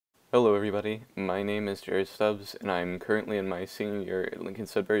Hello everybody, my name is Jared Stubbs and I'm currently in my senior year at Lincoln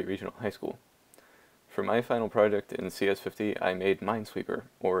Sudbury Regional High School. For my final project in CS50, I made Minesweeper,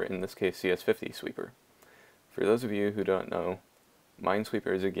 or in this case CS50Sweeper. For those of you who don't know,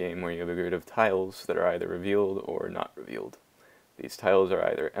 Minesweeper is a game where you have a grid of tiles that are either revealed or not revealed. These tiles are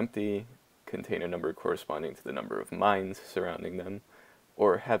either empty, contain a number corresponding to the number of mines surrounding them,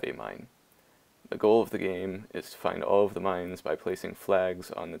 or have a mine. The goal of the game is to find all of the mines by placing flags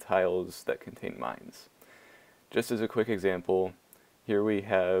on the tiles that contain mines. Just as a quick example, here we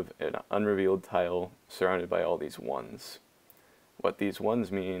have an unrevealed tile surrounded by all these ones. What these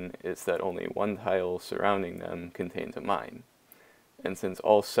ones mean is that only one tile surrounding them contains a mine. And since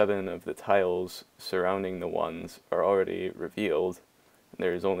all 7 of the tiles surrounding the ones are already revealed, and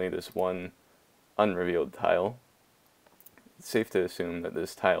there is only this one unrevealed tile, it's safe to assume that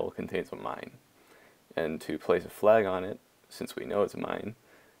this tile contains a mine. And to place a flag on it, since we know it's a mine,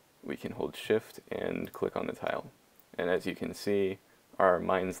 we can hold shift and click on the tile. And as you can see, our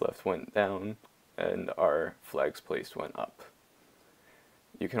mines left went down and our flags placed went up.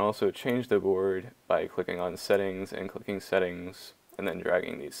 You can also change the board by clicking on settings and clicking settings and then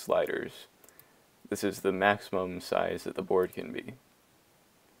dragging these sliders. This is the maximum size that the board can be.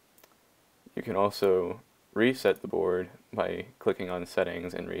 You can also reset the board by clicking on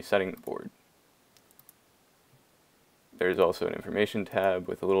settings and resetting the board. There's also an information tab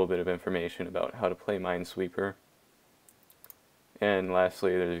with a little bit of information about how to play Minesweeper. And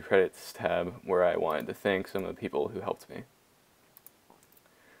lastly, there's a credits tab where I wanted to thank some of the people who helped me.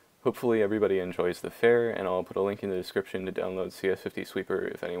 Hopefully everybody enjoys the fair, and I'll put a link in the description to download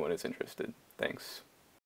CS50Sweeper if anyone is interested. Thanks.